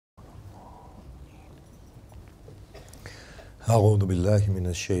أعوذ بالله من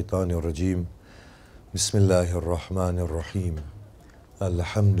الشيطان الرجيم بسم الله الرحمن الرحيم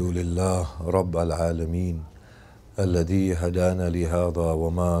الحمد لله رب العالمين الذي هدانا لهذا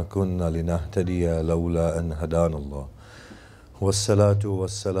وما كنا لنهتدي لولا أن هدانا الله والصلاة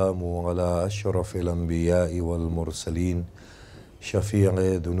والسلام على أشرف الأنبياء والمرسلين شفيع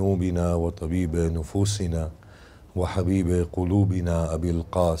ذنوبنا وطبيب نفوسنا وحبيب قلوبنا أبي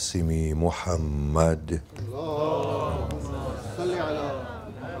القاسم محمد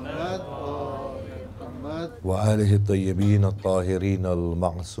وآله الطيبين الطاهرين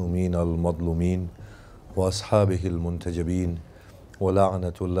المعصومين المظلومين وأصحابه المنتجبين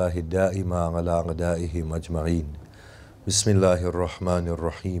ولعنة الله الدائمة على أعدائهم أجمعين. بسم الله الرحمن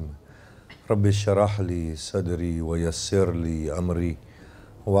الرحيم. رب اشرح لي صدري ويسر لي أمري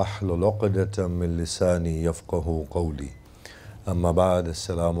واحلل عقدة من لساني يفقه قولي. أما بعد،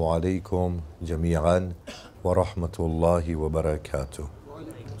 السلام عليكم جميعا ورحمة الله وبركاته.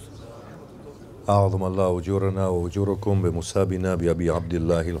 أعظم الله أجورنا وأجوركم بمسابنا بأبي عبد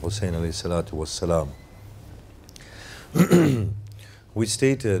الله الحسين عليه الصلاة والسلام. We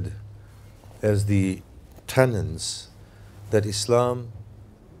stated as the tenets that Islam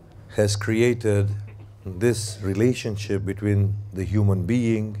has created this relationship between the human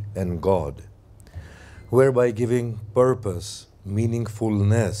being and God, whereby giving purpose,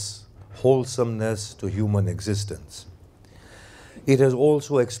 meaningfulness, wholesomeness to human existence. It has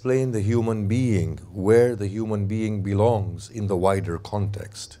also explained the human being, where the human being belongs in the wider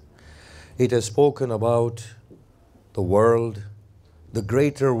context. It has spoken about the world, the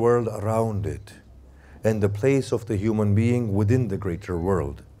greater world around it, and the place of the human being within the greater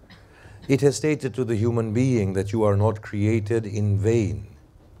world. It has stated to the human being that you are not created in vain.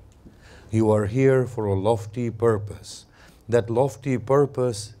 You are here for a lofty purpose. That lofty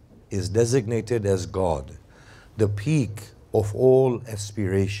purpose is designated as God, the peak of all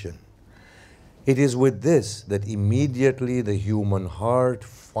aspiration. It is with this that immediately the human heart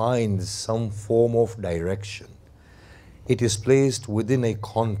finds some form of direction. It is placed within a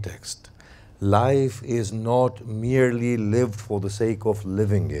context. Life is not merely lived for the sake of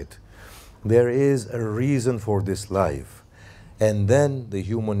living it. There is a reason for this life. And then the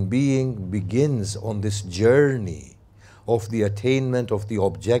human being begins on this journey of the attainment of the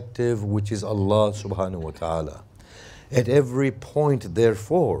objective, which is Allah subhanahu wa ta'ala. At every point,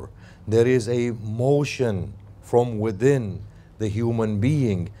 therefore, there is a motion from within the human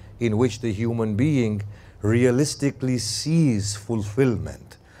being in which the human being realistically sees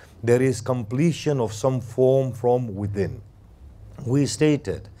fulfillment. There is completion of some form from within. We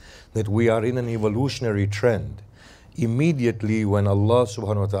stated that we are in an evolutionary trend. Immediately when Allah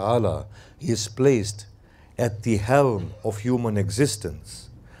subhanahu wa ta'ala is placed at the helm of human existence,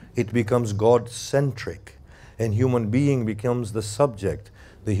 it becomes God-centric. And human being becomes the subject.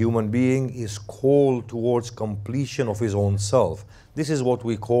 The human being is called towards completion of his own self. This is what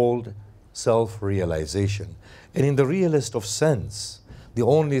we called self-realization. And in the realist of sense, the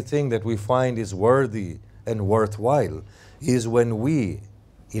only thing that we find is worthy and worthwhile is when we,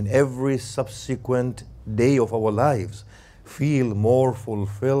 in every subsequent day of our lives, feel more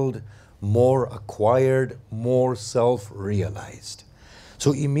fulfilled, more acquired, more self-realized.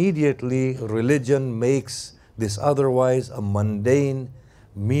 So immediately religion makes this otherwise a mundane,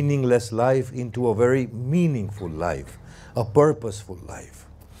 meaningless life into a very meaningful life, a purposeful life.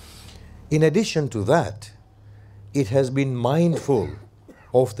 In addition to that, it has been mindful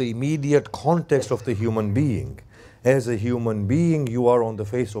of the immediate context of the human being. As a human being, you are on the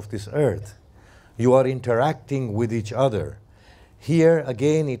face of this earth. You are interacting with each other. Here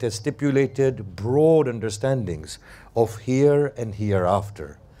again, it has stipulated broad understandings of here and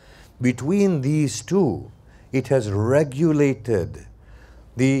hereafter. Between these two, it has regulated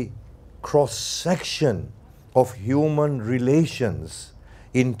the cross-section of human relations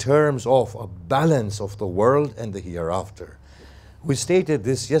in terms of a balance of the world and the hereafter. We stated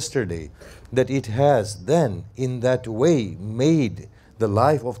this yesterday, that it has then in that way made the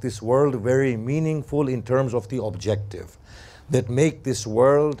life of this world very meaningful in terms of the objective, that make this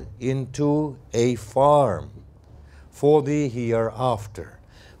world into a farm for the hereafter,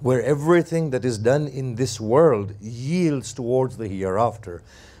 where everything that is done in this world yields towards the hereafter.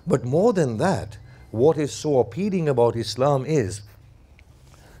 But more than that, what is so appealing about Islam is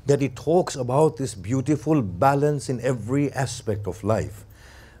that it talks about this beautiful balance in every aspect of life.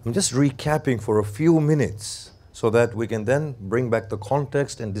 I'm just recapping for a few minutes so that we can then bring back the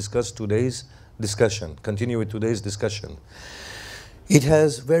context and discuss today's discussion, continue with today's discussion. It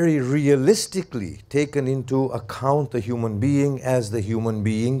has very realistically taken into account the human being as the human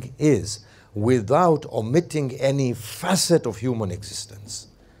being is, without omitting any facet of human existence.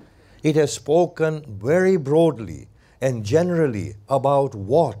 It has spoken very broadly and generally about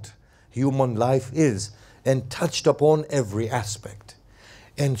what human life is and touched upon every aspect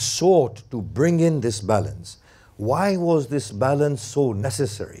and sought to bring in this balance. Why was this balance so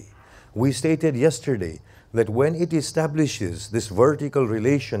necessary? We stated yesterday that when it establishes this vertical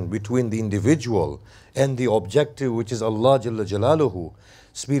relation between the individual and the objective, which is Allah Jalla Jalaluhu,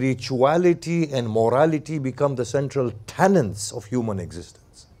 spirituality and morality become the central tenets of human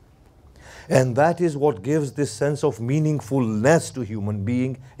existence. And that is what gives this sense of meaningfulness to human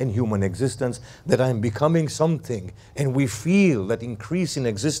being and human existence, that I am becoming something, and we feel that increase in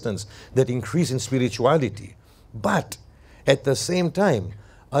existence, that increase in spirituality. But at the same time,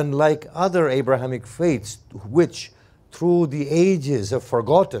 unlike other Abrahamic faiths, which through the ages have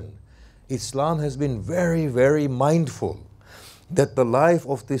forgotten, Islam has been very, very mindful that the life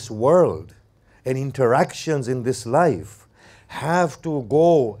of this world and interactions in this life have to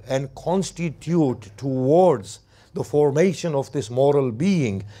go and constitute towards the formation of this moral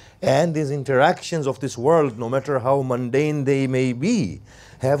being, and these interactions of this world, no matter how mundane they may be,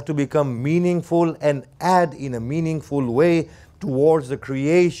 have to become meaningful and add in a meaningful way towards the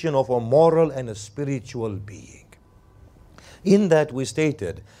creation of a moral and a spiritual being. In that we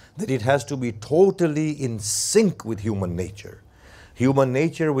stated that it has to be totally in sync with human nature. Human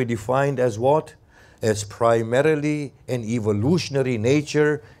nature we defined as what? As primarily an evolutionary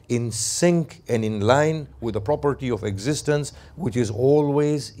nature in sync and in line with the property of existence, which is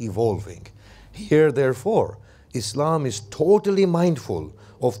always evolving. Here, therefore, Islam is totally mindful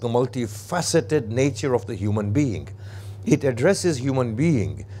of the multifaceted nature of the human being. It addresses human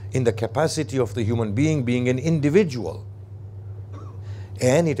being in the capacity of the human being being an individual,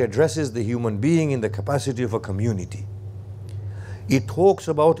 and it addresses the human being in the capacity of a community. It talks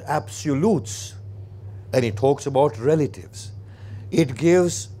about absolutes and it talks about relatives. It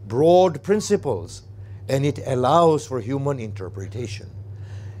gives broad principles and it allows for human interpretation.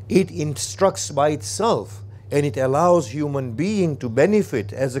 It instructs by itself and it allows human being to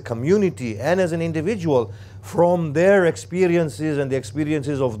benefit as a community and as an individual from their experiences and the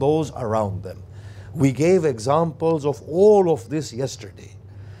experiences of those around them. We gave examples of all of this yesterday.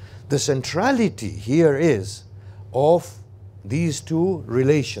 The centrality here is of these two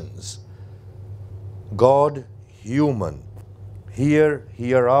relations, God, human, here,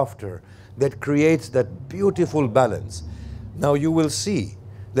 hereafter, that creates that beautiful balance. Now you will see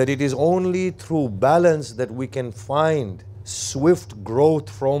that it is only through balance that we can find swift growth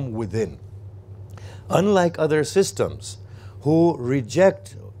from within. Unlike other systems who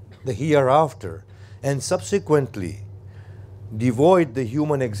reject the hereafter and subsequently devoid the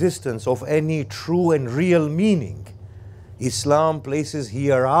human existence of any true and real meaning, Islam places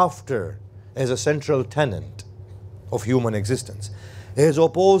hereafter as a central tenet of human existence, as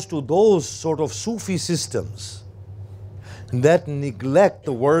opposed to those sort of Sufi systems that neglect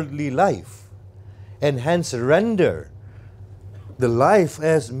the worldly life and hence render the life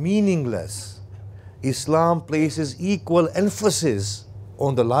as meaningless. Islam places equal emphasis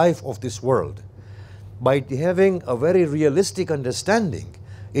on the life of this world. By having a very realistic understanding,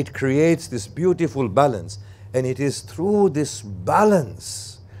 it creates this beautiful balance, and it is through this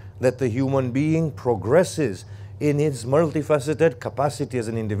balance that the human being progresses in its multifaceted capacity as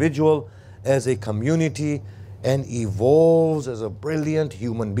an individual, as a community, and evolves as a brilliant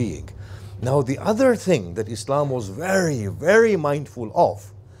human being. Now, the other thing that Islam was very, very mindful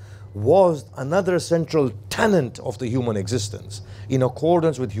of was another central tenet of the human existence in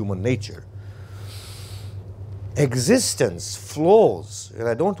accordance with human nature. Existence flows, and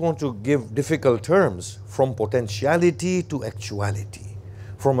I don't want to give difficult terms, from potentiality to actuality,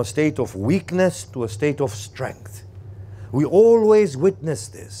 from a state of weakness to a state of strength. We always witness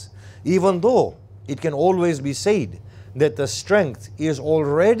this, even though it can always be said that the strength is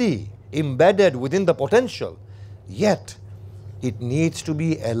already embedded within the potential, yet it needs to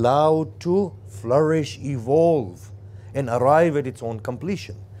be allowed to flourish, evolve, and arrive at its own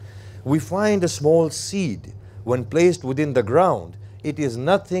completion. We find a small seed, when placed within the ground, it is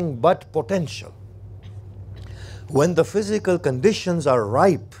nothing but potential. When the physical conditions are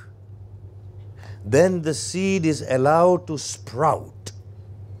ripe, then the seed is allowed to sprout.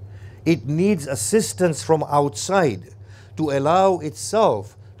 It needs assistance from outside to allow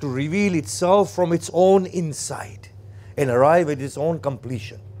itself to reveal itself from its own inside and arrive at its own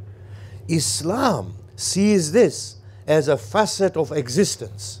completion. Islam sees this as a facet of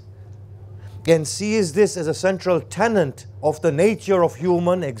existence, and sees this as a central tenet of the nature of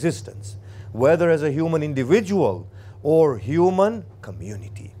human existence, whether as a human individual or human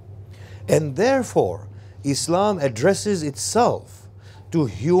community. And therefore, Islam addresses itself to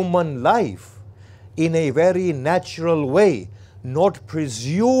human life in a very natural way, not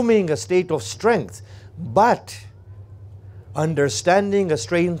presuming a state of strength, but understanding a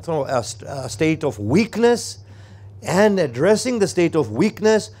state of weakness and addressing the state of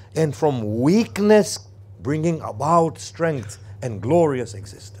weakness, and from weakness bringing about strength and glorious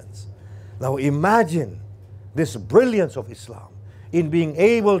existence. Now imagine this brilliance of Islam in being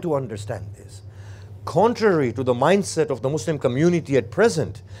able to understand this. Contrary to the mindset of the Muslim community at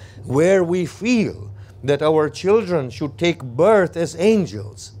present, where we feel that our children should take birth as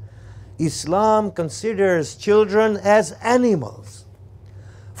angels, Islam considers children as animals.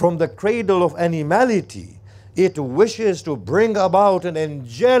 From the cradle of animality, it wishes to bring about an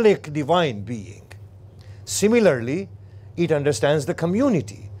angelic divine being. Similarly, it understands the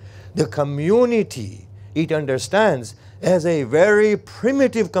community. The community it understands as a very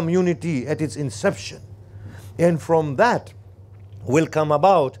primitive community at its inception. And from that will come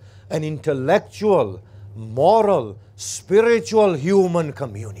about an intellectual, moral, spiritual human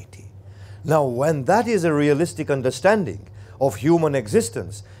community. Now, when that is a realistic understanding of human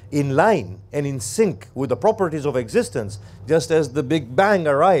existence, in line and in sync with the properties of existence, just as the Big Bang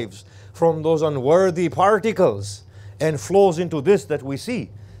arrives from those unworthy particles and flows into this that we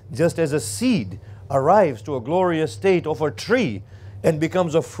see, just as a seed arrives to a glorious state of a tree and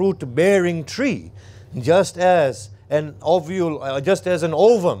becomes a fruit-bearing tree, just as an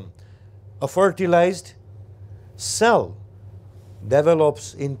ovum, a fertilized cell,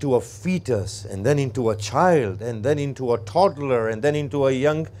 develops into a fetus, and then into a child, and then into a toddler, and then into a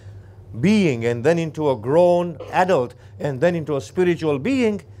young being, and then into a grown adult, and then into a spiritual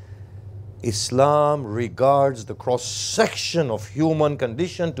being. Islam regards the cross-section of human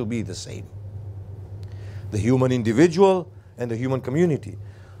condition to be the same. The human individual and the human community.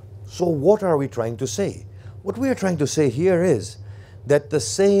 So what are we trying to say? What we are trying to say here is that the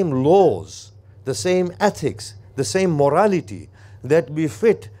same laws, the same ethics, the same morality that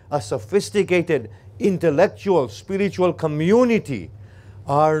befit a sophisticated, intellectual, spiritual community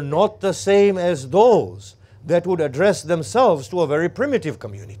are not the same as those that would address themselves to a very primitive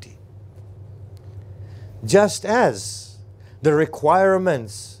community. Just as the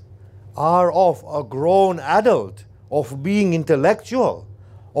requirements are of a grown adult, of being intellectual,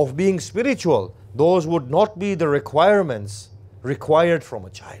 of being spiritual, those would not be the requirements required from a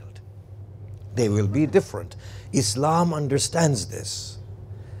child. They will be different. Islam understands this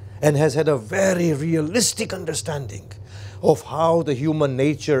and has had a very realistic understanding of how the human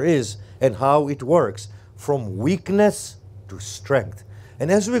nature is and how it works from weakness to strength. And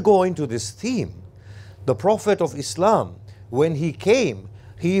as we go into this theme, the Prophet of Islam, when he came,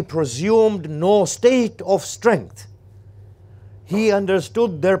 he presumed no state of strength. He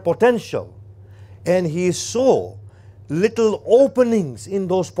understood their potential and he saw little openings in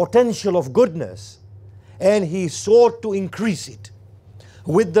those potential of goodness, and he sought to increase it,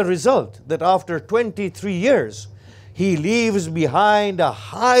 with the result that after 23 years, he leaves behind a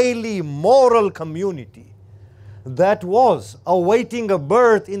highly moral community that was awaiting a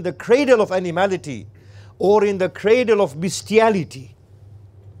birth in the cradle of animality or in the cradle of bestiality.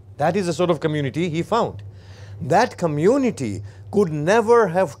 That is the sort of community he found. That community could never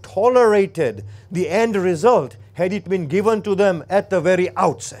have tolerated the end result had it been given to them at the very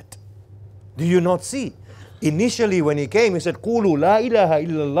outset. Do you not see? Initially when he came, he said, "Qulu la ilaha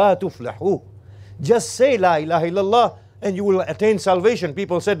illallah tuflahu." Just say la ilaha illallah and you will attain salvation.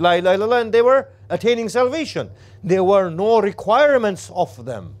 People said la ilaha illallah and they were attaining salvation. There were no requirements of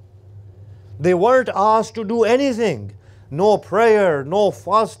them. They weren't asked to do anything. No prayer, no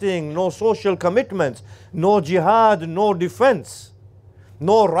fasting, no social commitments, no jihad, no defense,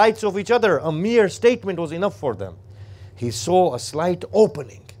 no rights of each other. A mere statement was enough for them. He saw a slight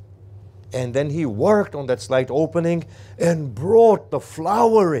opening, and then he worked on that slight opening and brought the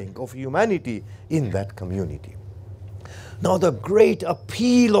flowering of humanity in that community. Now the great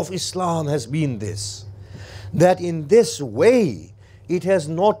appeal of Islam has been this, that in this way it has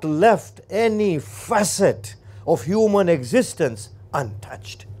not left any facet of human existence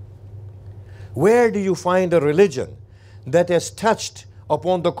untouched. Where do you find a religion that has touched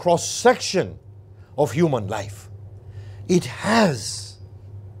upon the cross-section of human life? It has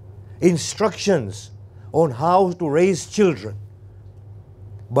instructions on how to raise children,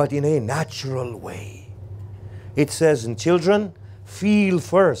 but in a natural way. It says, children feel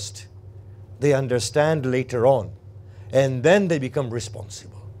first, they understand later on, and then they become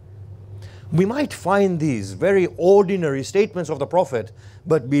responsible. We might find these very ordinary statements of the Prophet,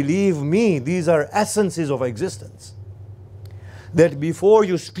 but believe me, these are essences of existence. That before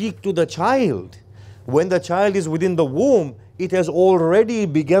you speak to the child, when the child is within the womb, it has already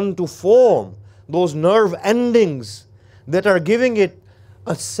begun to form those nerve endings that are giving it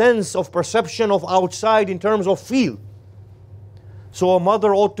a sense of perception of outside in terms of feel. So a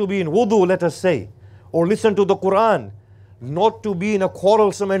mother ought to be in wudu, let us say, or listen to the Quran, not to be in a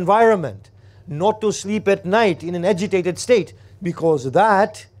quarrelsome environment, not to sleep at night in an agitated state, because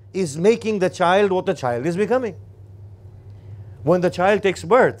that is making the child what the child is becoming. When the child takes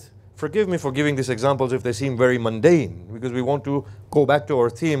birth, forgive me for giving these examples if they seem very mundane, because we want to go back to our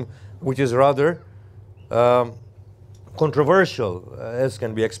theme, which is rather controversial, as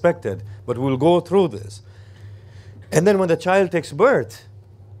can be expected, but we'll go through this. And then when the child takes birth,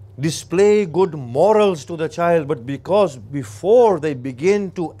 display good morals to the child, but because before they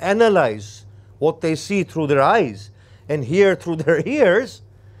begin to analyze what they see through their eyes and hear through their ears,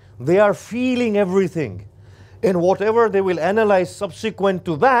 they are feeling everything. And whatever they will analyze subsequent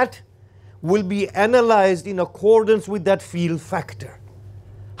to that will be analyzed in accordance with that feel factor.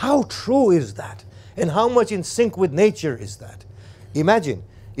 How true is that? And how much in sync with nature is that? Imagine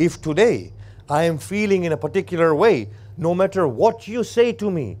if today I am feeling in a particular way, no matter what you say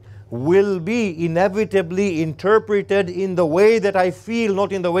to me, will be inevitably interpreted in the way that I feel,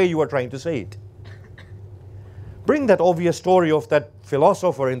 not in the way you are trying to say it. Bring that obvious story of that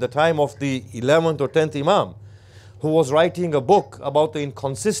philosopher in the time of the 11th or 10th Imam, who was writing a book about the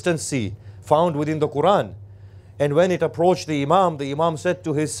inconsistency found within the Quran. And when it approached the Imam said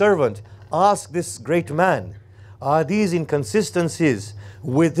to his servant, ask this great man, are these inconsistencies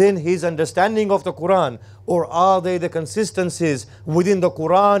within his understanding of the Quran, or are they the consistencies within the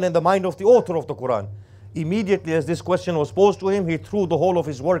Quran and the mind of the author of the Quran? Immediately as this question was posed to him, he threw the whole of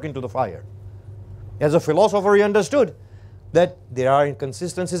his work into the fire. As a philosopher, he understood that there are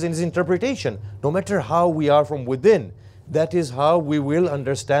inconsistencies in his interpretation. No matter how we are from within, that is how we will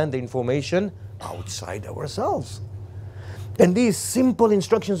understand the information outside ourselves. And these simple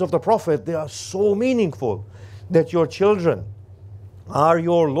instructions of the Prophet, they are so meaningful, that your children are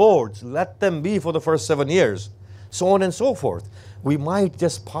your lords, let them be for the first 7 years, so on and so forth. We might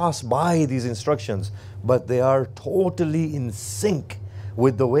just pass by these instructions, but they are totally in sync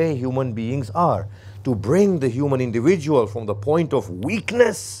with the way human beings are, to bring the human individual from the point of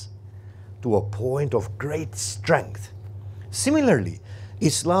weakness to a point of great strength. Similarly,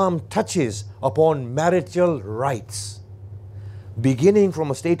 Islam touches upon marital rights, beginning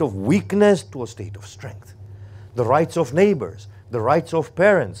from a state of weakness to a state of strength. The rights of neighbors, the rights of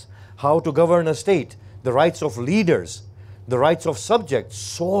parents, how to govern a state, the rights of leaders, the rights of subjects,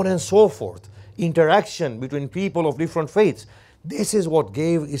 so on and so forth. Interaction between people of different faiths. This is what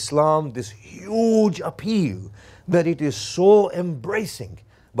gave Islam this huge appeal, that it is so embracing.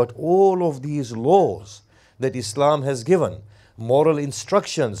 But all of these laws that Islam has given, moral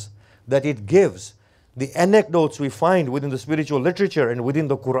instructions that it gives, the anecdotes we find within the spiritual literature and within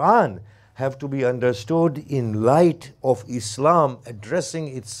the Quran, have to be understood in light of Islam addressing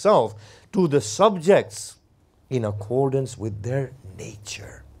itself to the subjects in accordance with their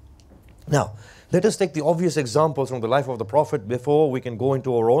nature. Now, let us take the obvious examples from the life of the Prophet before we can go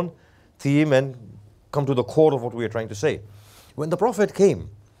into our own theme and come to the core of what we are trying to say. When the Prophet came,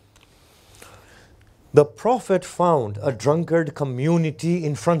 the Prophet found a drunkard community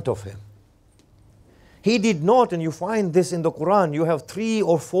in front of him. He did not, and you find this in the Quran, you have 3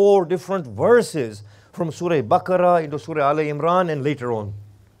 or 4 different verses from Surah Baqarah into Surah Al Imran and later on,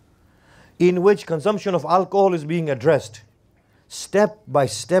 in which consumption of alcohol is being addressed, step by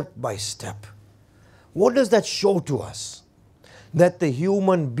step by step. What does that show to us? That the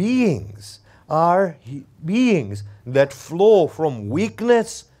human beings are beings that flow from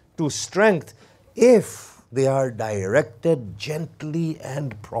weakness to strength if they are directed gently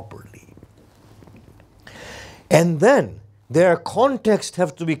and properly. And then their context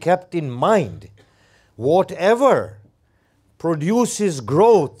have to be kept in mind. Whatever produces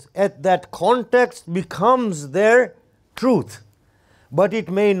growth at that context becomes their truth. But it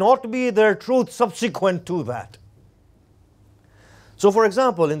may not be their truth subsequent to that. So for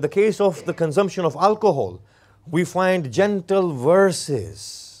example, in the case of the consumption of alcohol, we find gentle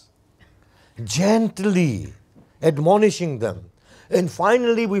verses, gently admonishing them. And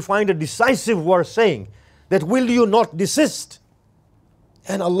finally we find a decisive verse saying that, will you not desist?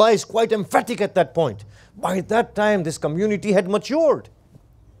 And Allah is quite emphatic at that point. By that time this community had matured.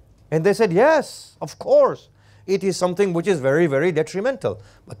 And they said, yes, of course. It is something which is very, very detrimental.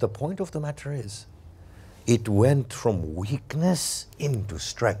 But the point of the matter is, it went from weakness into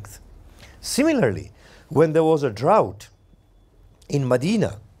strength. Similarly, when there was a drought in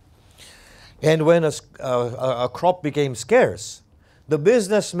Medina, and when a crop became scarce, the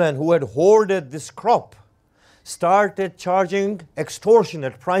businessmen who had hoarded this crop started charging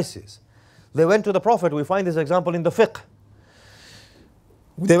extortionate prices. They went to the Prophet. We find this example in the fiqh.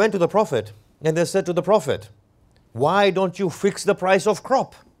 They went to the Prophet and they said to the Prophet, why don't you fix the price of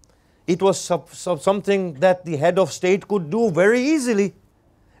crop? It was something that the head of state could do very easily,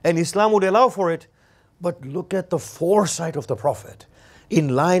 and Islam would allow for it. But look at the foresight of the Prophet.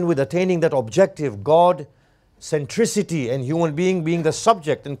 In line with attaining that objective, God centricity and human being the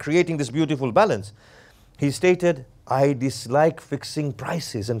subject and creating this beautiful balance, he stated, I dislike fixing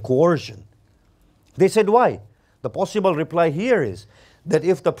prices and coercion. They said, why? The possible reply here is that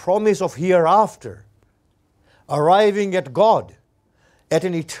if the promise of hereafter, arriving at God, at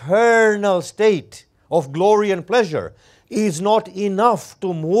an eternal state of glory and pleasure, is not enough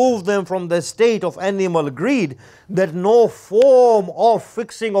to move them from the state of animal greed, that no form of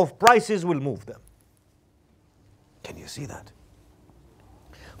fixing of prices will move them. Can you see that?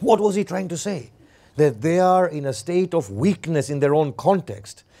 What was he trying to say? That they are in a state of weakness in their own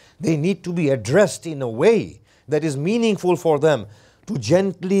context. They need to be addressed in a way that is meaningful for them, to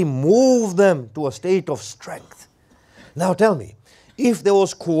gently move them to a state of strength. Now tell me, if there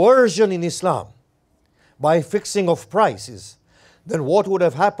was coercion in Islam by fixing of prices, then what would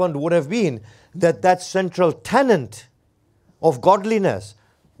have happened would have been that that central tenet of godliness,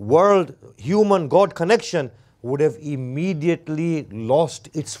 world, human, God connection, would have immediately lost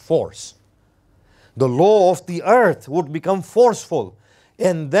its force. The law of the earth would become forceful,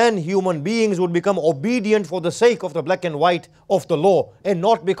 and then human beings would become obedient for the sake of the black and white of the law, and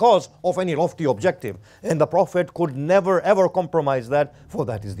not because of any lofty objective. And the Prophet could never ever compromise that, for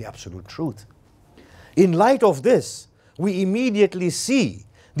that is the absolute truth. In light of this, we immediately see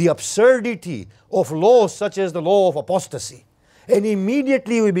the absurdity of laws such as the law of apostasy. And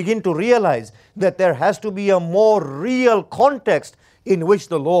immediately we begin to realize that there has to be a more real context in which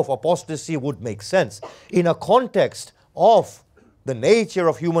the law of apostasy would make sense. In a context of the nature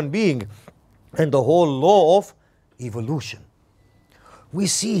of human being and the whole law of evolution. We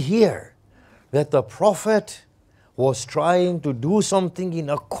see here that the Prophet was trying to do something in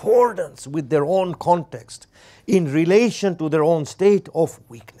accordance with their own context, in relation to their own state of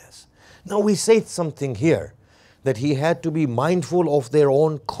weakness. Now we say something here, that he had to be mindful of their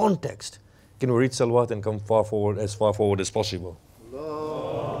own context. Can we read Salawat and come far forward as possible?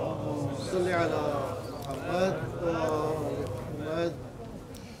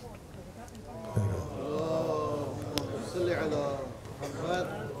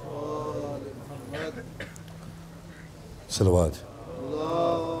 Salawat.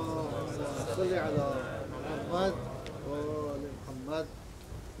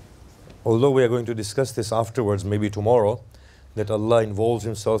 Although we are going to discuss this afterwards, maybe tomorrow, that Allah involves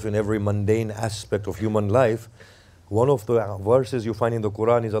Himself in every mundane aspect of human life, one of the verses you find in the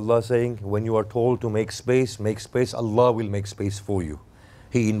Quran is Allah saying, when you are told to make space, Allah will make space for you.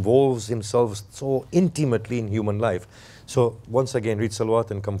 He involves Himself so intimately in human life. So once again, read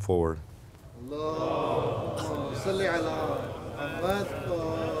Salawat and come forward.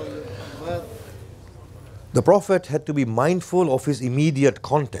 The Prophet had to be mindful of his immediate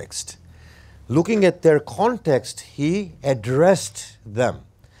context. Looking at their context, he addressed them,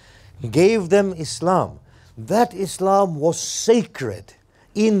 gave them Islam. That Islam was sacred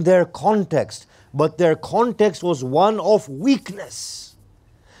in their context, but their context was one of weakness.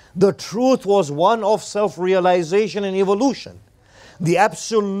 The truth was one of self-realization and evolution. The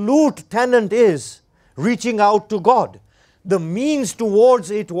absolute tenet is reaching out to God. The means towards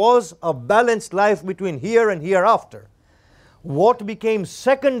it was a balanced life between here and hereafter. What became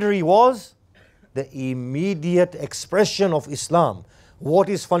secondary was the immediate expression of Islam. What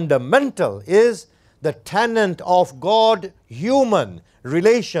is fundamental is the tenet of God-human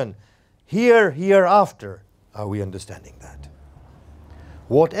relation, hereafter. Are we understanding that?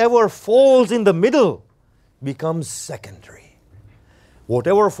 Whatever falls in the middle becomes secondary.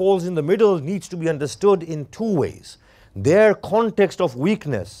 Whatever falls in the middle needs to be understood in two ways. Their context of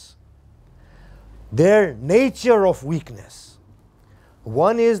weakness, their nature of weakness.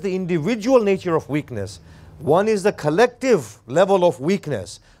 One is the individual nature of weakness. One is the collective level of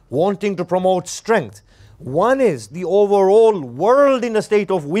weakness, wanting to promote strength. One is the overall world in a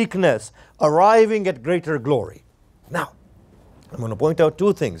state of weakness, arriving at greater glory. Now, I'm going to point out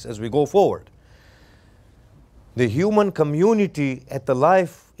two things as we go forward. The human community at the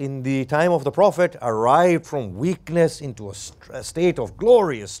life in the time of the Prophet arrived from weakness into a state of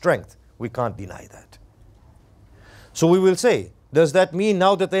glorious strength. We can't deny that. So we will say, does that mean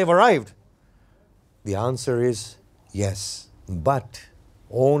now that they have arrived, The answer is yes, but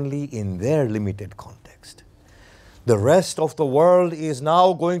only in their limited context. The rest of the world is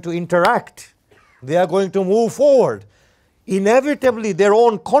now going to interact. They are going to move forward. Inevitably, their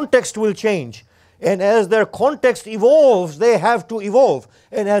own context will change. And as their context evolves, they have to evolve.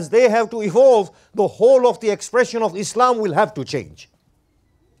 And as they have to evolve, the whole of the expression of Islam will have to change.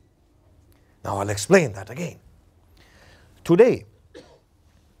 Now I'll explain that again. Today,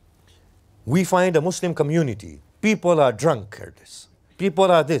 we find a Muslim community. People are drunkards.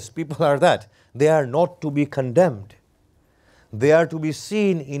 People are this, people are that. They are not to be condemned. They are to be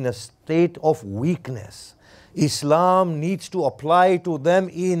seen in a state of weakness. Islam needs to apply to them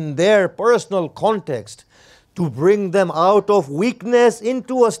in their personal context to bring them out of weakness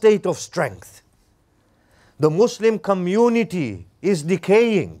into a state of strength. The Muslim community is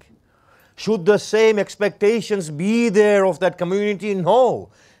decaying. Should the same expectations be there of that community? No.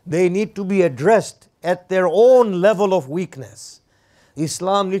 They need to be addressed at their own level of weakness.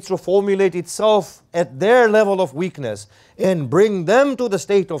 Islam needs to formulate itself at their level of weakness and bring them to the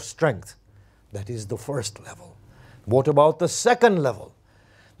state of strength. That is the first level. What about the second level?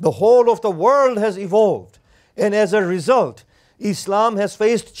 The whole of the world has evolved, and as a result, Islam has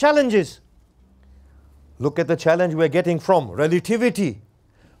faced challenges. Look at the challenge we're getting from relativity,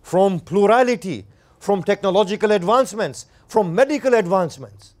 from plurality, from technological advancements, from medical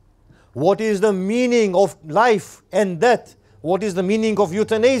advancements. What is the meaning of life and death? What is the meaning of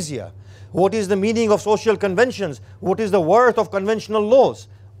euthanasia? What is the meaning of social conventions? What is the worth of conventional laws?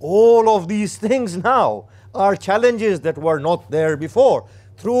 All of these things now are challenges that were not there before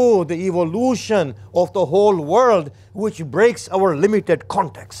through the evolution of the whole world, which breaks our limited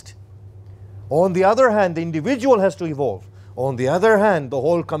context. On the other hand, the individual has to evolve. On the other hand, the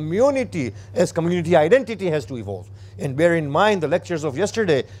whole community as community identity has to evolve. And bear in mind the lectures of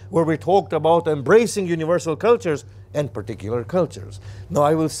yesterday where we talked about embracing universal cultures and particular cultures. Now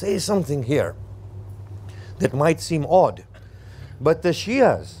I will say something here that might seem odd, but the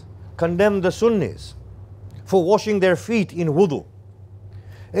Shias condemn the Sunnis for washing their feet in wudu.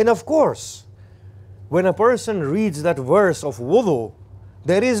 And of course, when a person reads that verse of wudu,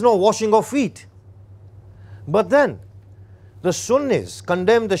 there is no washing of feet. But then, the Sunnis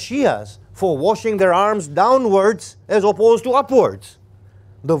condemn the Shias for washing their arms downwards as opposed to upwards.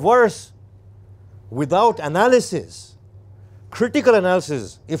 The verse, without analysis, critical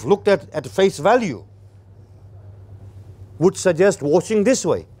analysis, if looked at face value, would suggest washing this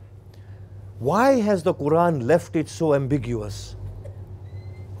way. Why has the Quran left it so ambiguous?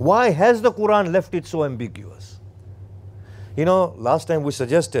 Why has the Quran left it so ambiguous? You know, last time we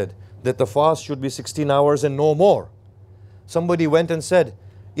suggested that the fast should be 16 hours and no more. Somebody went and said,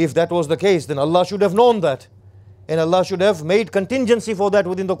 if that was the case, then Allah should have known that. And Allah should have made contingency for that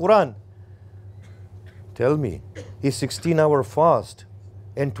within the Quran. Tell me, is 16-hour fast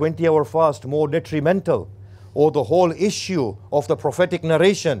and 20-hour fast more detrimental? Or the whole issue of the prophetic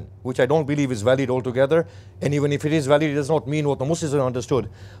narration, which I don't believe is valid altogether, and even if it is valid, it does not mean what the Muslims have understood.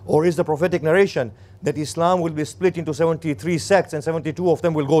 Or is the prophetic narration that Islam will be split into 73 sects and 72 of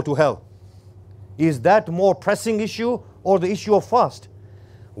them will go to hell? Is that more pressing issue or the issue of fast?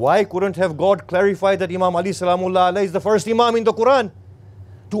 Why couldn't have God clarified that Imam Ali Salamullah Alayhi is the first Imam in the Quran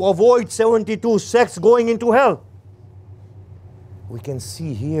to avoid 72 sects going into hell? We can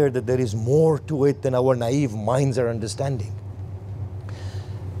see here that there is more to it than our naive minds are understanding.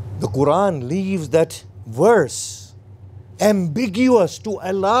 The Quran leaves that verse ambiguous to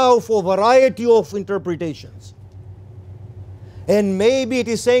allow for variety of interpretations. And maybe it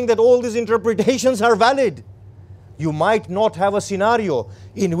is saying that all these interpretations are valid. You might not have a scenario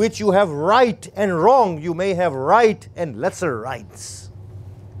in which you have right and wrong. You may have right and lesser rights.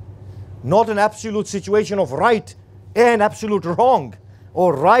 Not an absolute situation of right and absolute wrong,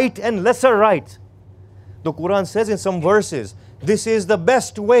 or right and lesser right. The Quran says in some verses, this is the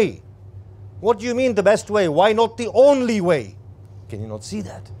best way. What do you mean the best way? Why not the only way? Can you not see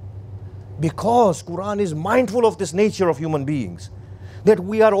that? Because Quran is mindful of this nature of human beings, that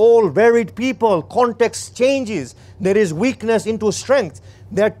we are all varied people, context changes, there is weakness into strength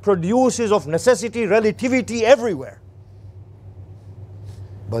that produces of necessity relativity everywhere.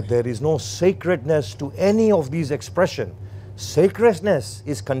 But there is no sacredness to any of these expressions. Sacredness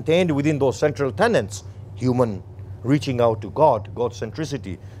is contained within those central tenets: human reaching out to God, God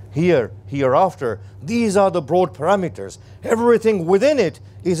centricity, here, hereafter. These are the broad parameters. Everything within it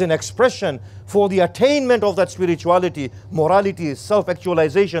is an expression for the attainment of that spirituality, morality,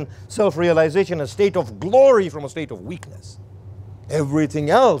 self-actualization, self-realization, a state of glory from a state of weakness. Everything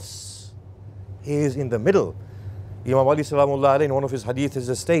else is in the middle. Imam Ali Salamullah Alayhi in one of his hadiths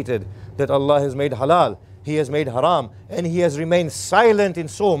has stated that Allah has made halal, He has made haram, and He has remained silent in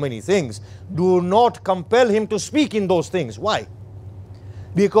so many things. Do not compel Him to speak in those things. Why?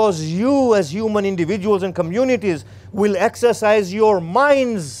 Because you as human individuals and communities will exercise your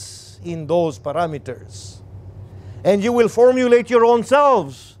minds in those parameters. And you will formulate your own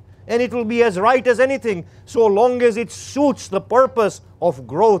selves. And it will be as right as anything, so long as it suits the purpose of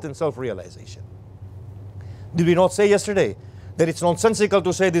growth and self-realization. Did we not say yesterday that it's nonsensical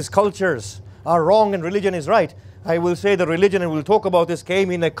to say these cultures are wrong and religion is right? I will say the religion, and we'll talk about this, came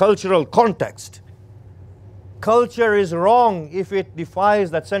in a cultural context. Culture is wrong if it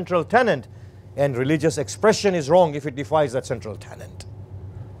defies that central tenet, and religious expression is wrong if it defies that central tenet.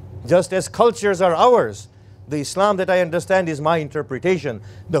 Just as cultures are ours, the Islam that I understand is my interpretation.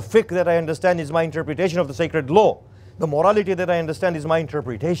 The fiqh that I understand is my interpretation of the sacred law. The morality that I understand is my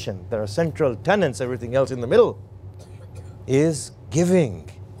interpretation. There are central tenets, everything else in the middle is giving,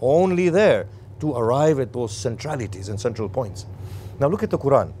 only there to arrive at those centralities and central points. Now look at the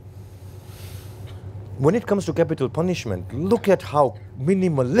Quran. When it comes to capital punishment, look at how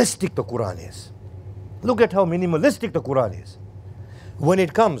minimalistic the Quran is. Look at how minimalistic the Quran is. When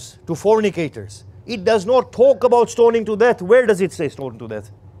it comes to fornicators, it does not talk about stoning to death. Where does it say stone to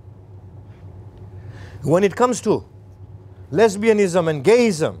death? When it comes to lesbianism and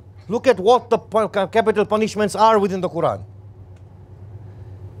gayism, look at what the capital punishments are within the Quran.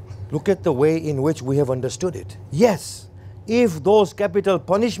 Look at the way in which we have understood it. Yes, if those capital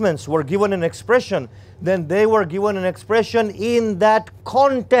punishments were given an expression, then they were given an expression in that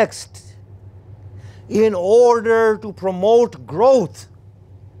context in order to promote growth.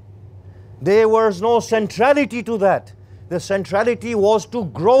 There was no centrality to that. The centrality was to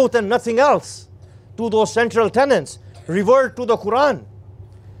growth and nothing else, to those central tenets. Revert to the Quran.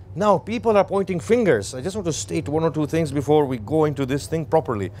 Now people are pointing fingers. I just want to state one or two things before we go into this thing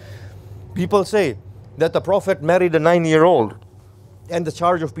properly. People say that the Prophet married a 9-year-old and the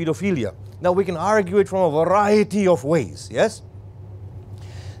charge of pedophilia. Now we can argue it from a variety of ways, yes?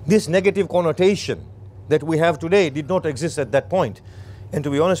 This negative connotation that we have today did not exist at that point. And to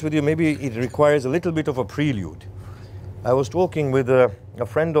be honest with you, maybe it requires a little bit of a prelude. I was talking with a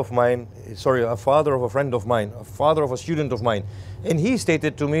friend of mine, a father of a friend of mine, a father of a student of mine, and he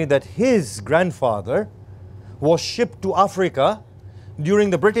stated to me that his grandfather was shipped to Africa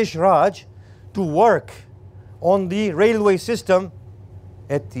during the British Raj to work on the railway system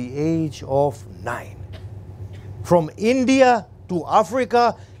at the age of 9. From India to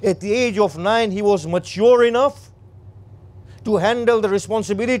Africa at the age of 9, he was mature enough to handle the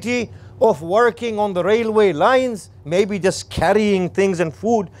responsibility of working on the railway lines, maybe just carrying things and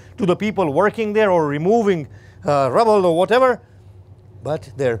food to the people working there or removing rubble or whatever.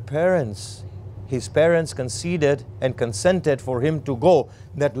 But their parents, his parents conceded and consented for him to go.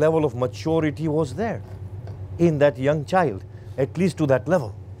 That level of maturity was there in that young child, at least to that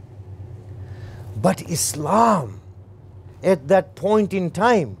level. But Islam, at that point in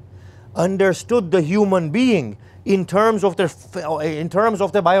time, understood the human being in terms of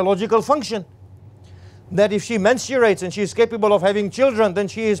their biological function. That if she menstruates and she is capable of having children, then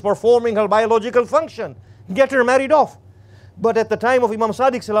she is performing her biological function. Get her married off. But at the time of Imam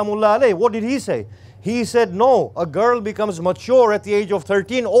Sadiq Salamullah alayhi, what did he say? He said, no, a girl becomes mature at the age of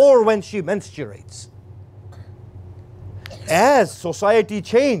 13 or when she menstruates. As society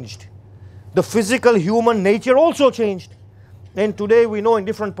changed, the physical human nature also changed. And today we know in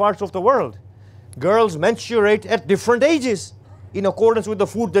different parts of the world, girls menstruate at different ages in accordance with the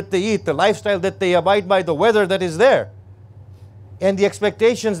food that they eat, the lifestyle that they abide by, the weather that is there, and the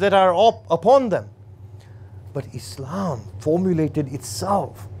expectations that are upon them. But Islam formulated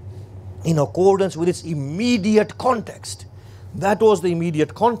itself in accordance with its immediate context. That was the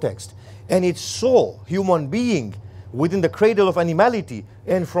immediate context. And it saw human being within the cradle of animality,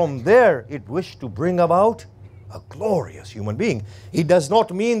 and from there it wished to bring about a glorious human being. It does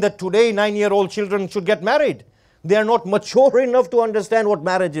not mean that today 9-year-old children should get married. They are not mature enough to understand what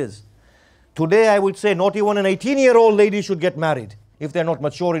marriage is. Today I would say not even an 18-year-old lady should get married if they're not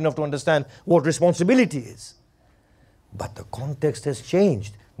mature enough to understand what responsibility is. But the context has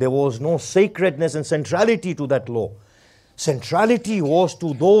changed. There was no sacredness and centrality to that law. Centrality was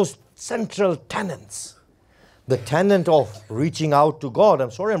to those central tenets. The tenet of reaching out to God.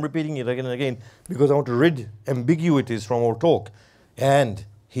 I'm sorry I'm repeating it again and again because I want to rid ambiguities from our talk. And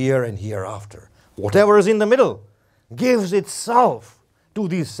here and hereafter. Whatever is in the middle gives itself to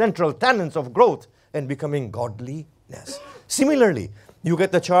these central tenets of growth and becoming godliness. Similarly, you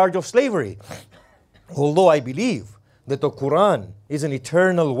get the charge of slavery. Although I believe that the Quran is an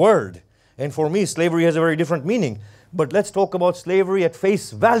eternal word, and for me slavery has a very different meaning. But let's talk about slavery at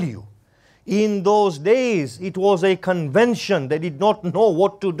face value. In those days, it was a convention. They did not know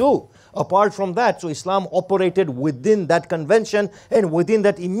what to do apart from that. So Islam operated within that convention and within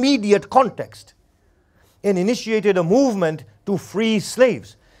that immediate context, and initiated a movement to free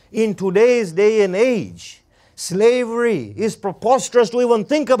slaves. In today's day and age, slavery is preposterous to even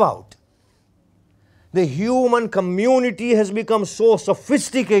think about. The human community has become so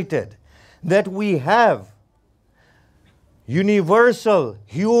sophisticated that we have universal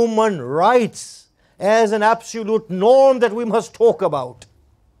human rights as an absolute norm that we must talk about.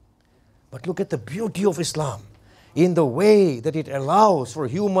 But look at the beauty of Islam in the way that it allows for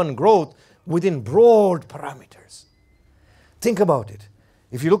human growth within broad parameters. Think about it.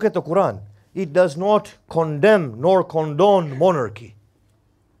 If you look at the Quran, it does not condemn nor condone monarchy,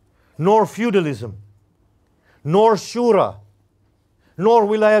 nor feudalism, nor shura, nor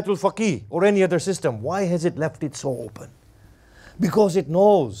wilayatul faqih or any other system. Why has it left it so open? Because it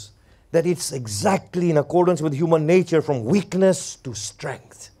knows that it's exactly in accordance with human nature, from weakness to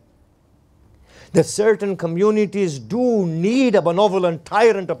strength. That certain communities do need a benevolent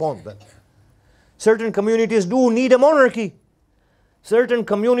tyrant upon them. Certain communities do need a monarchy. Certain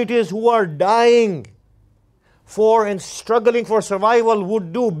communities who are dying for and struggling for survival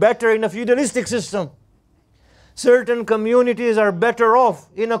would do better in a feudalistic system. Certain communities are better off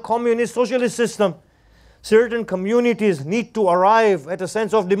in a communist socialist system. Certain communities need to arrive at a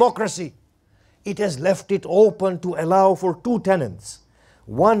sense of democracy. It has left it open to allow for two tenets.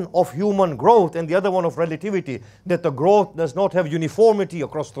 One of human growth and the other one of relativity, that the growth does not have uniformity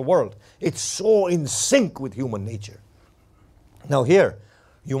across the world. It's so in sync with human nature. Now here,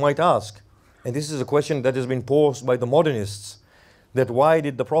 you might ask, and this is a question that has been posed by the modernists, that why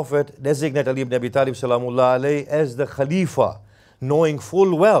did the Prophet designate Ali ibn Abi Talib salamullah alayhi as the Khalifa, knowing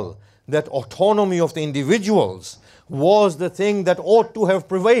full well that autonomy of the individuals was the thing that ought to have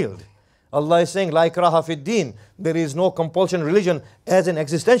prevailed. Allah is saying, La ikraha fid din, there is no compulsion in religion. As an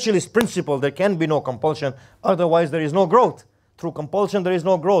existentialist principle, there can be no compulsion, otherwise there is no growth. Through compulsion there is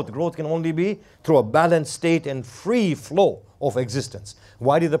no growth. Growth can only be through a balanced state and free flow of existence.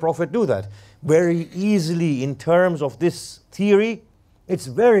 Why did the Prophet do that? Very easily, in terms of this theory, it's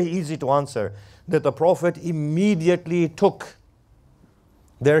very easy to answer that the Prophet immediately took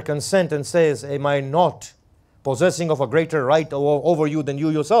their consent and says, am I not possessing of a greater right over you than you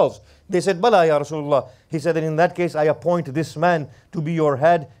yourselves? They said, Bala ya Rasulullah. He said, and in that case I appoint this man to be your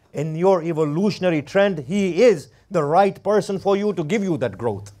head. In your evolutionary trend, he is the right person for you to give you that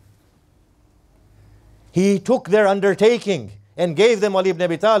growth. He took their undertaking and gave them Ali ibn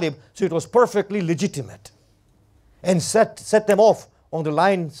Abi Talib, so it was perfectly legitimate, and set them off on the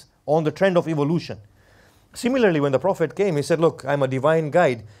lines, on the trend of evolution. Similarly, when the Prophet came, he said, look, I'm a divine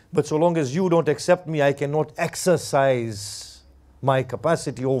guide, but so long as you don't accept me, I cannot exercise my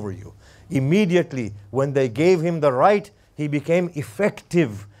capacity over you. Immediately, when they gave him the right, he became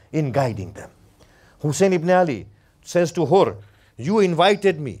effective in guiding them. Hussein ibn Ali says to Hur, you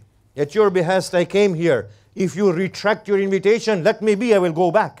invited me. At your behest I came here. If you retract your invitation, let me be, I will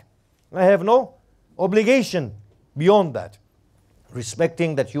go back. I have no obligation beyond that.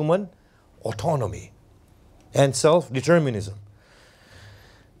 Respecting that human autonomy and self-determinism.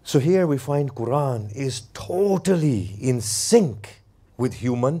 So here we find Quran is totally in sync with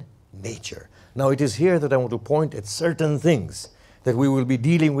human nature. Now it is here that I want to point at certain things that we will be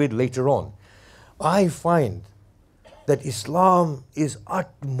dealing with later on. I find that Islam is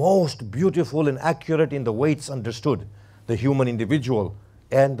utmost beautiful and accurate in the way it's understood the human individual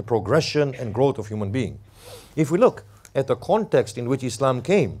and the progression and growth of human being. If we look at the context in which Islam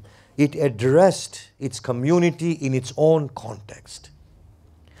came, it addressed its community in its own context.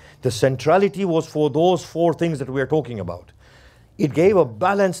 The centrality was for those four things that we are talking about. It gave a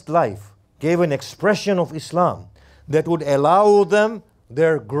balanced life, gave an expression of Islam that would allow them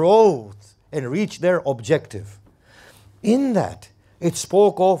their growth and reach their objective. In that, it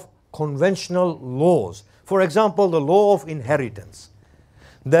spoke of conventional laws. For example, the law of inheritance,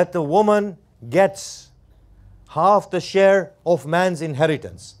 that the woman gets half the share of man's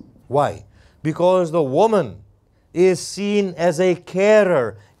inheritance. Why? Because the woman is seen as a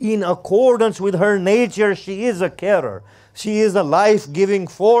carer. In accordance with her nature, she is a carer. She is a life-giving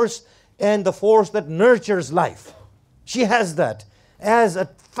force and the force that nurtures life. She has that as a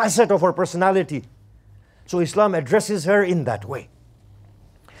facet of her personality. So Islam addresses her in that way.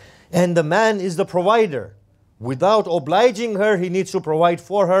 And the man is the provider. Without obliging her, he needs to provide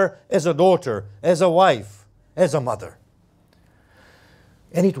for her as a daughter, as a wife, as a mother.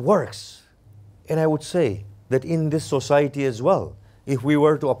 And it works. And I would say that in this society as well, if we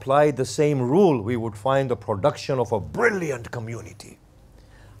were to apply the same rule, we would find the production of a brilliant community.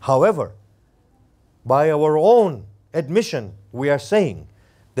 However, By our own admission, we are saying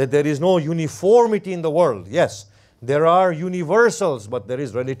that there is no uniformity in the world. Yes, there are universals, but there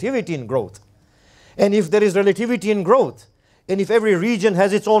is relativity in growth. And if there is relativity in growth, and if every region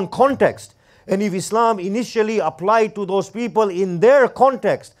has its own context, and if Islam initially applied to those people in their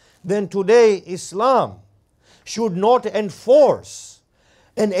context, then today Islam should not enforce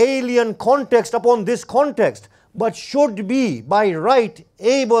an alien context upon this context, but should be by right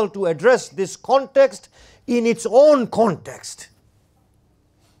able to address this context in its own context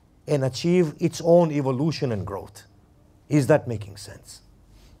and achieve its own evolution and growth. Is that making sense?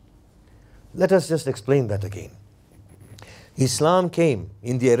 Let us just explain that again. Islam came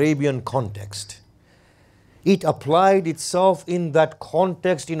in the Arabian context. It applied itself in that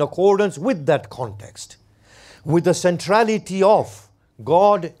context in accordance with that context, with the centrality of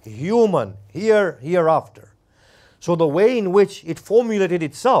God, human, here, hereafter. So the way in which it formulated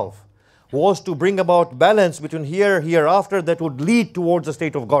itself was to bring about balance between here, hereafter, that would lead towards a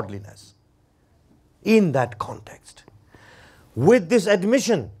state of godliness in that context. With this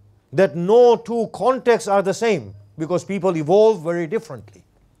admission that no two contexts are the same, because people evolve very differently.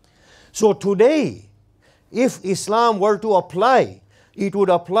 So today, if Islam were to apply, it would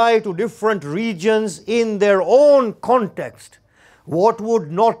apply to different regions in their own context. What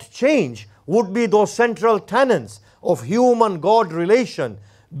would not change would be those central tenets of human-God relation,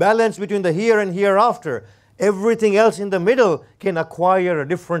 balance between the here and hereafter. Everything else in the middle can acquire a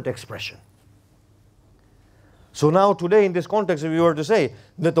different expression. So now today in this context, if we were to say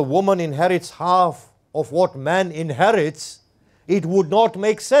that the woman inherits half of what man inherits, it would not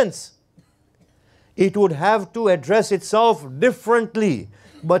make sense. It would have to address itself differently,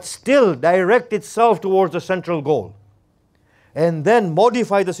 but still direct itself towards the central goal. And then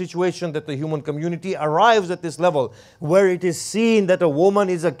modify the situation that the human community arrives at this level, where it is seen that a woman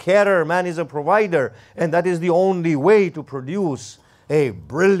is a carer, man is a provider, and that is the only way to produce a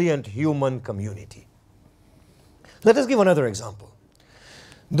brilliant human community. Let us give another example.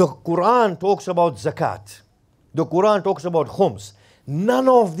 The Quran talks about zakat. The Quran talks about khums. None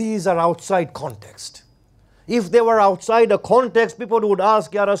of these are outside context. If they were outside a context, people would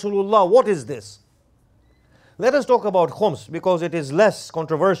ask, Ya Rasulullah, what is this? Let us talk about khums because it is less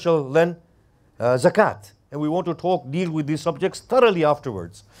controversial than zakat. And we want to deal with these subjects thoroughly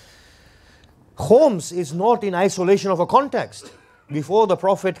afterwards. Khums is not in isolation of a context. Before the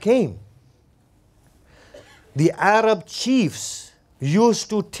Prophet came, the Arab chiefs used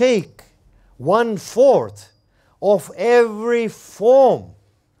to take 1/4 of every form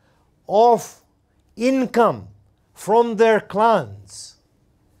of income from their clans,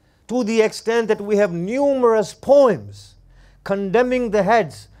 to the extent that we have numerous poems condemning the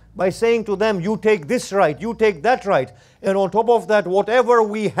heads by saying to them, you take this right, you take that right, and on top of that, whatever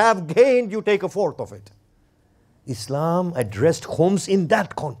we have gained, you take 1/4 of it. Islam addressed khums in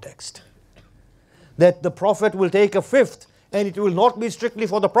that context, that the Prophet will take 1/5, and it will not be strictly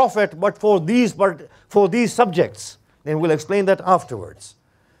for the Prophet, but for these subjects. And we'll explain that afterwards.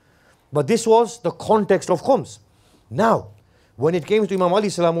 But this was the context of khums. Now, when it came to Imam Ali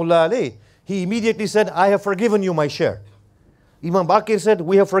salamullah alayhi, he immediately said, I have forgiven you my share. Imam Baqir said,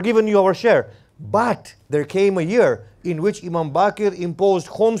 we have forgiven you our share. But there came a year in which Imam Baqir imposed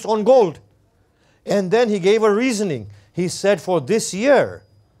khums on gold. And then he gave a reasoning. He said, for this year,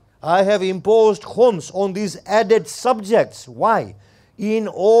 I have imposed khums on these added subjects. Why? In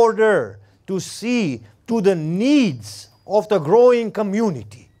order to see to the needs of the growing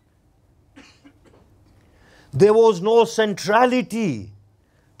community. There was no centrality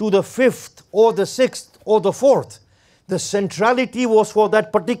to the 5th or the 6th or the 4th. The centrality was for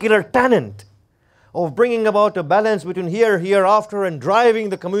that particular tenet of bringing about a balance between here, hereafter, and driving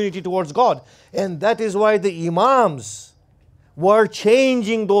the community towards God. And that is why the Imams were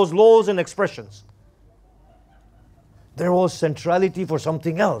changing those laws and expressions. There was centrality for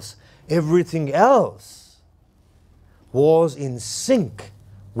something else. Everything else was in sync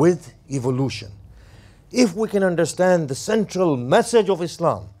with evolution. If we can understand the central message of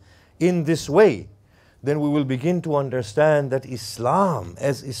Islam in this way, then we will begin to understand that Islam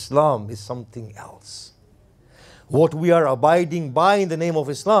as Islam is something else. What we are abiding by in the name of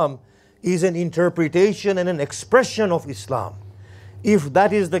Islam is an interpretation and an expression of Islam. If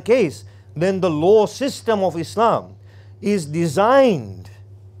that is the case, then the law system of Islam is designed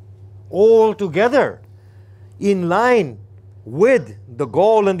altogether in line with the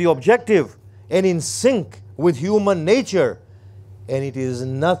goal and the objective and in sync with human nature. And it is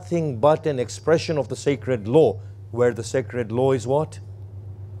nothing but an expression of the sacred law, where the sacred law is what?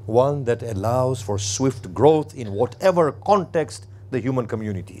 One that allows for swift growth in whatever context the human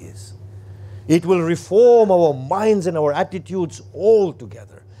community is. It will reform our minds and our attitudes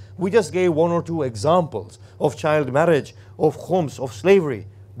altogether. We just gave one or two examples of child marriage, of khums, of slavery,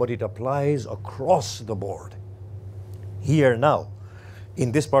 but it applies across the board. Here now,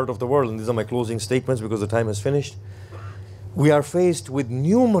 in this part of the world, and these are my closing statements because the time has finished, we are faced with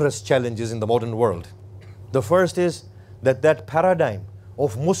numerous challenges in the modern world. The first is that paradigm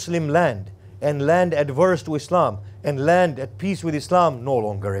of Muslim land and land adverse to Islam and land at peace with Islam no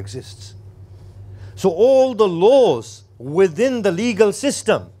longer exists. So all the laws within the legal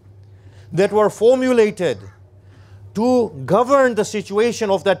system that were formulated to govern the situation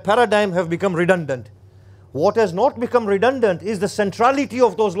of that paradigm have become redundant. What has not become redundant is the centrality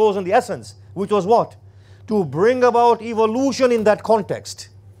of those laws and the essence, which was what? To bring about evolution in that context.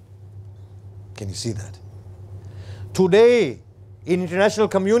 Can you see that? Today, in international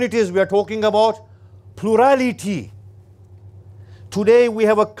communities, we are talking about plurality. Today, we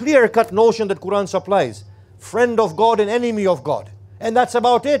have a clear-cut notion that Quran supplies. Friend of God and enemy of God. And that's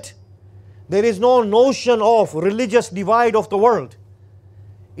about it. There is no notion of religious divide of the world.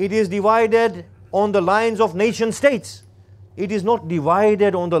 It is divided on the lines of nation states. It is not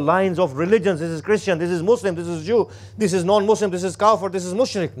divided on the lines of religions. This is Christian, this is Muslim, this is Jew, this is non-Muslim, this is Kafir, this is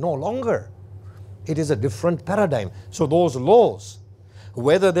Mushrik. No longer. It is a different paradigm. So those laws,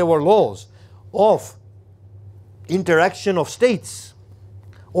 whether they were laws of interaction of states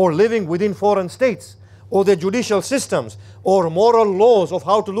or living within foreign states, or the judicial systems, or moral laws of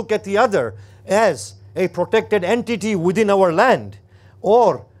how to look at the other as a protected entity within our land,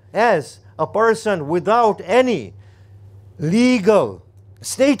 or as a person without any legal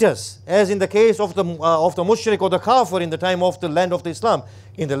status, as in the case of the mushrik or the kafir in the time of the land of the Islam,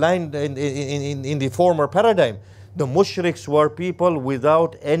 in the former paradigm, the mushriks were people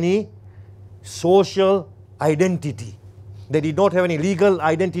without any social identity. They did not have any legal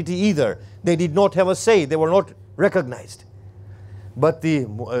identity either. They did not have a say. They were not recognized. But the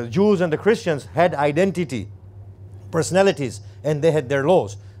Jews and the Christians had identity, personalities, and they had their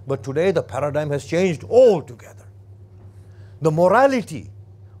laws. But today the paradigm has changed altogether. The morality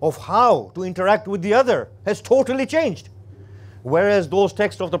of how to interact with the other has totally changed. Whereas those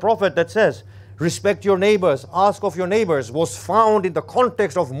texts of the Prophet that says, respect your neighbors, ask of your neighbors, was found in the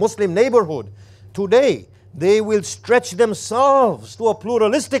context of Muslim neighborhood. Today, they will stretch themselves to a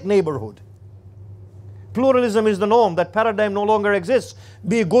pluralistic neighborhood. Pluralism is the norm. That paradigm no longer exists.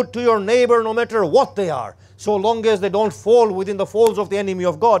 Be good to your neighbor no matter what they are, so long as they don't fall within the folds of the enemy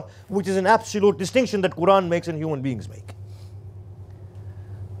of God, which is an absolute distinction that Quran makes and human beings make.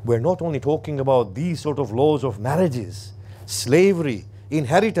 We're not only talking about these sort of laws of marriages, slavery,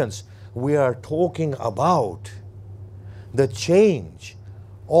 inheritance. We are talking about the change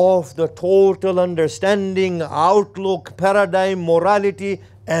of the total understanding, outlook, paradigm, morality,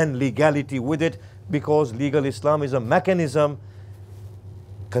 and legality with it, because legal Islam is a mechanism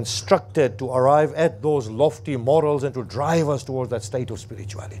constructed to arrive at those lofty morals and to drive us towards that state of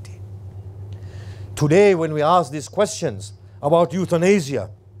spirituality. Today, when we ask these questions about euthanasia,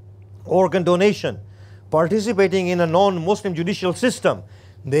 organ donation, participating in a non-Muslim judicial system,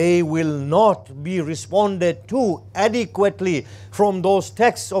 they will not be responded to adequately from those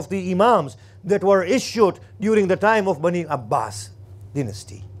texts of the Imams that were issued during the time of Bani Abbas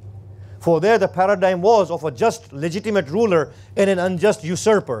dynasty. For there the paradigm was of a just legitimate ruler and an unjust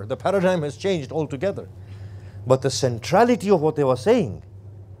usurper. The paradigm has changed altogether. But the centrality of what they were saying,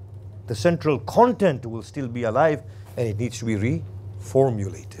 the central content will still be alive, and it needs to be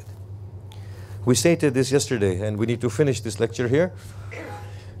reformulated. We stated this yesterday, and we need to finish this lecture here,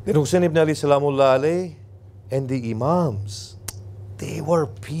 that Hussein ibn Ali salamullah alayh and the Imams, they were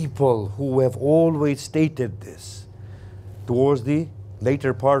people who have always stated this. Towards the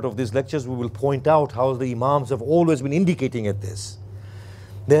later part of these lectures, we will point out how the Imams have always been indicating at this.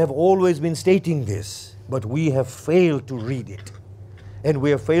 They have always been stating this, but we have failed to read it. And we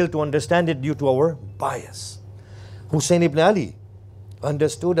have failed to understand it due to our bias. Hussein ibn Ali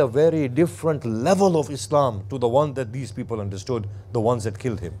understood a very different level of Islam to the one that these people understood, the ones that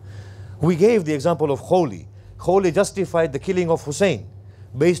killed him. We gave the example of Kholi. Kholi justified the killing of Hussein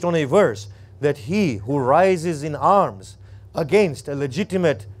based on a verse that he who rises in arms against a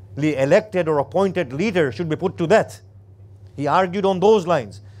legitimately elected or appointed leader should be put to death. He argued on those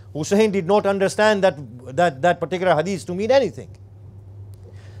lines. Hussein did not understand that particular hadith to mean anything.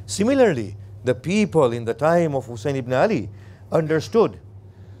 Similarly, the people in the time of Hussein ibn Ali understood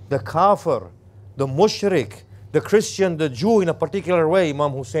the kafir, the mushrik, the Christian, the Jew in a particular way.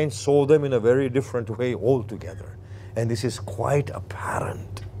 Imam Hussein saw them in a very different way altogether. And this is quite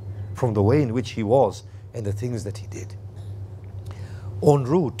apparent from the way in which he was and the things that he did. En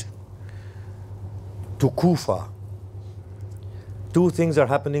route, to Kufa. Two things are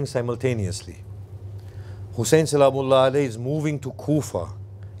happening simultaneously. Hussein Salamullah alayhi is moving to Kufa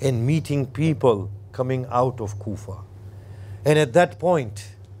and meeting people coming out of Kufa. And at that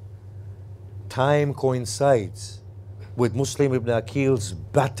point, time coincides with Muslim ibn Aqil's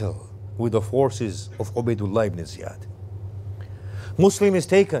battle with the forces of Ubaidullah ibn Ziyad. Muslim is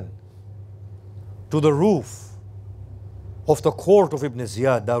taken to the roof of the court of Ibn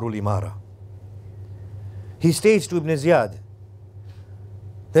Ziyad, Darul Imara. He states to Ibn Ziyad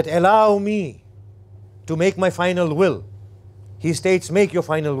that allow me to make my final will. He states, make your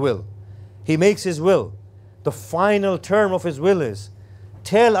final will. He makes his will. The final term of his will is,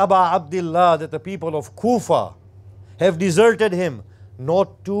 tell Aba Abdullah that the people of Kufa have deserted him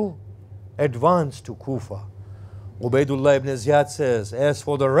not to advance to Kufa. Ubaidullah ibn Ziyad says, as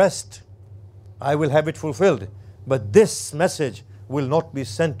for the rest, I will have it fulfilled, but this message will not be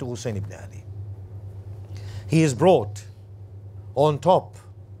sent to Hussein ibn Ali. He is brought on top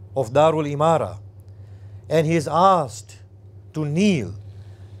of Darul Imara and he is asked to kneel.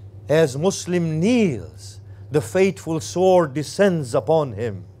 As Muslim kneels, the fateful sword descends upon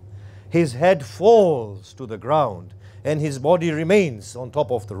him. His head falls to the ground and his body remains on top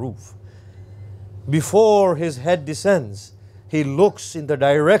of the roof. Before his head descends, he looks in the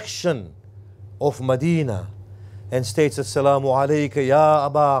direction of Medina and states, Assalamu alayka ya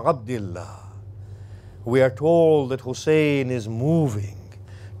Aba Abdullah. We are told that Hussein is moving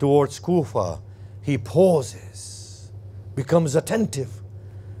towards Kufa. He pauses, becomes attentive,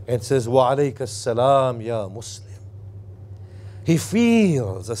 and says, Wa alayka salam ya Muslim. He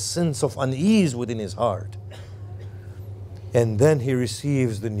feels a sense of unease within his heart. And then he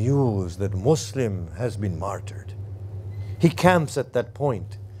receives the news that Muslim has been martyred. He camps at that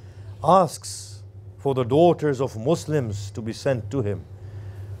point, asks for the daughters of Muslims to be sent to him.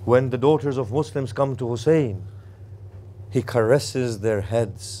 When the daughters of Muslims come to Hussein, he caresses their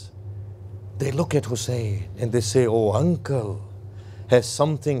heads. They look at Hussein and they say, oh uncle, has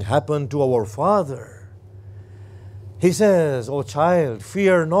something happened to our father? He says, oh child,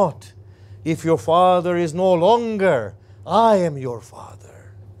 fear not. If your father is no longer, I am your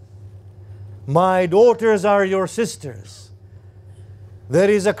father. My daughters are your sisters. There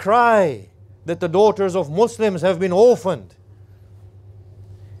is a cry that the daughters of Muslims have been orphaned.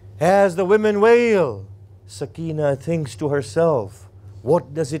 As the women wail, Sakina thinks to herself,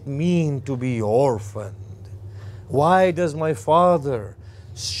 what does it mean to be orphaned? Why does my father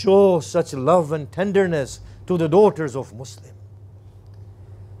show such love and tenderness to the daughters of Muslim?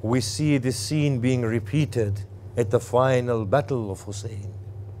 We see this scene being repeated at the final battle of Hussein,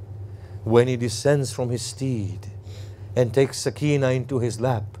 when he descends from his steed and takes Sakina into his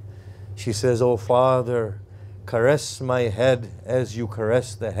lap. She says, oh father, caress my head as you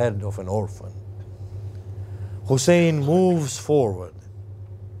caress the head of an orphan. Hussein moves forward.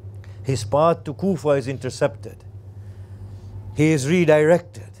 His path to Kufa is intercepted. He is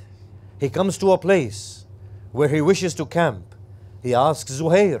redirected. He comes to a place where he wishes to camp. He asks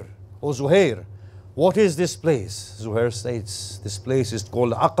Zuhair, oh Zuhair, what is this place? Zuhair states, this place is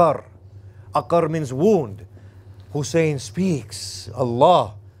called Aqar. Aqar means wound. Hussein speaks,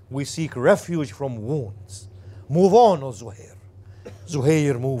 Allah, we seek refuge from wounds. Move on, O Zuhair.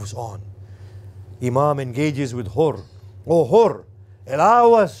 Zuhair moves on. Imam engages with Hur. Oh Hur,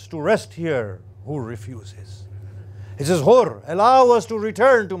 allow us to rest here. Hur refuses. He says, Hur, allow us to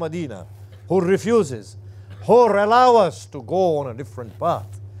return to Medina. Hur refuses. Hur, allow us to go on a different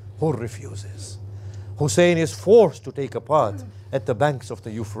path. Hur refuses. Hussein is forced to take a path at the banks of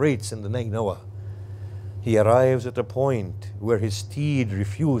the Euphrates in the Nainawa. He arrives at a point where his steed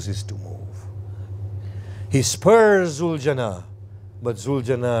refuses to move. He spurs Zuljana, but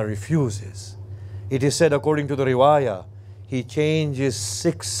Zuljana refuses. It is said, according to the riwayah, he changes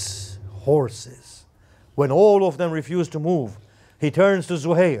 6 horses. When all of them refuse to move, he turns to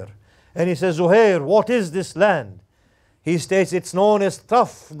Zuhair and he says, Zuhair, what is this land? He states, it's known as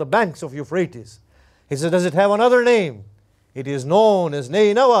Taf, the banks of Euphrates. He says, does it have another name? It is known as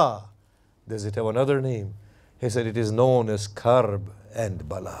Nainawa. Does it have another name? He said, it is known as Karb and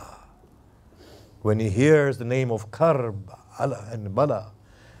Bala. When he hears the name of Karb and Bala,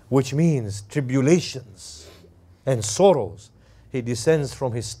 which means tribulations and sorrows, he descends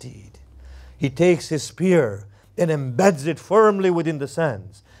from his steed. He takes his spear and embeds it firmly within the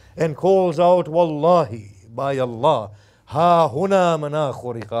sands and calls out, Wallahi, by Allah, Ha huna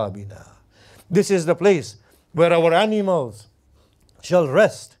manakhu riqabina. This is the place where our animals shall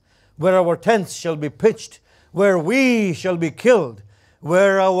rest, where our tents shall be pitched, where we shall be killed,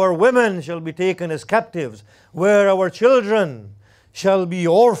 where our women shall be taken as captives, where our children shall be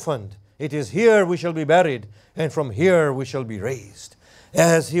orphaned. It is here we shall be buried, and from here we shall be raised.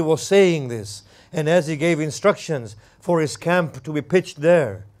 As he was saying this, and as he gave instructions for his camp to be pitched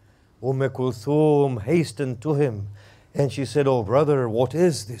there, Kulthum hastened to him, and she said, "Oh brother, what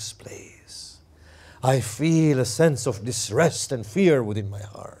is this place? I feel a sense of distress and fear within my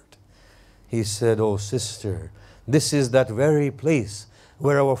heart." He said, "Oh sister, this is that very place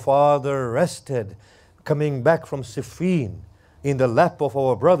where our father rested, coming back from Siffin in the lap of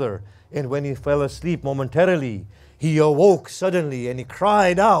our brother. And when he fell asleep momentarily, he awoke suddenly and he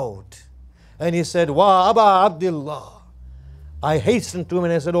cried out. And he said, 'Wa Aba Abdullah.' I hastened to him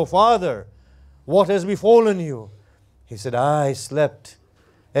and I said, 'Oh father, what has befallen you?' He said, 'I slept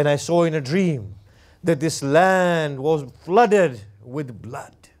and I saw in a dream that this land was flooded with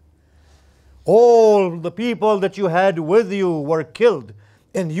blood. All the people that you had with you were killed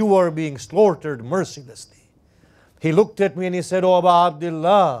and you were being slaughtered mercilessly.' He looked at me and he said, 'Oh Aba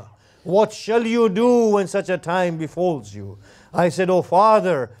Abdullah, what shall you do when such a time befalls you?' I said, 'Oh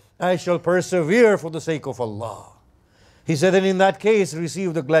father, I shall persevere for the sake of Allah.' He said, 'Then in that case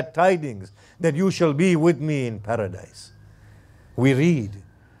receive the glad tidings that you shall be with me in paradise.'" We read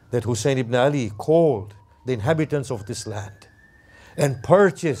that Hussein ibn Ali called the inhabitants of this land and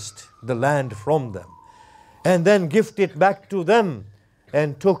purchased the land from them and then gifted it back to them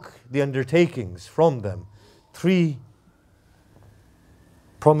and took the undertakings from them. 3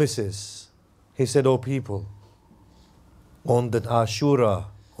 promises. He said, "O people, on the Ashura,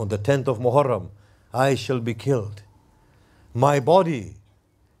 on the 10th of Muharram, I shall be killed. My body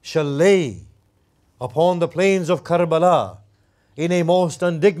shall lay upon the plains of Karbala in a most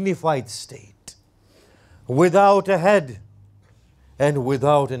undignified state, without a head and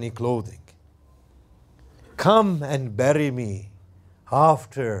without any clothing. Come and bury me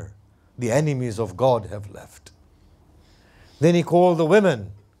after the enemies of God have left." Then he called the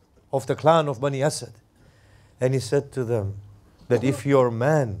women of the clan of Bani Asad and he said to them that if your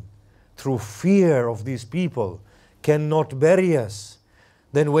man, through fear of these people, cannot bury us,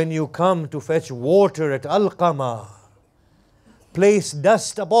 then when you come to fetch water at Al-Qamah, place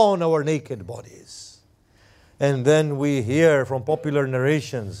dust upon our naked bodies. And then we hear from popular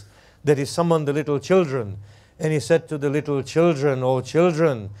narrations that he summoned the little children and he said to the little children, "O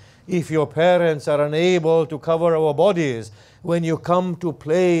children, if your parents are unable to cover our bodies, when you come to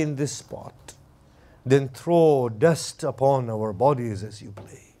play in this spot, then throw dust upon our bodies as you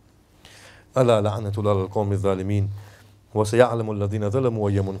play." ألا لعنة الله على القوم الظالمين وسيعلم الذين ظلموا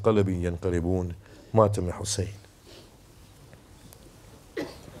أي منقلب ينقلبون. مات حسين.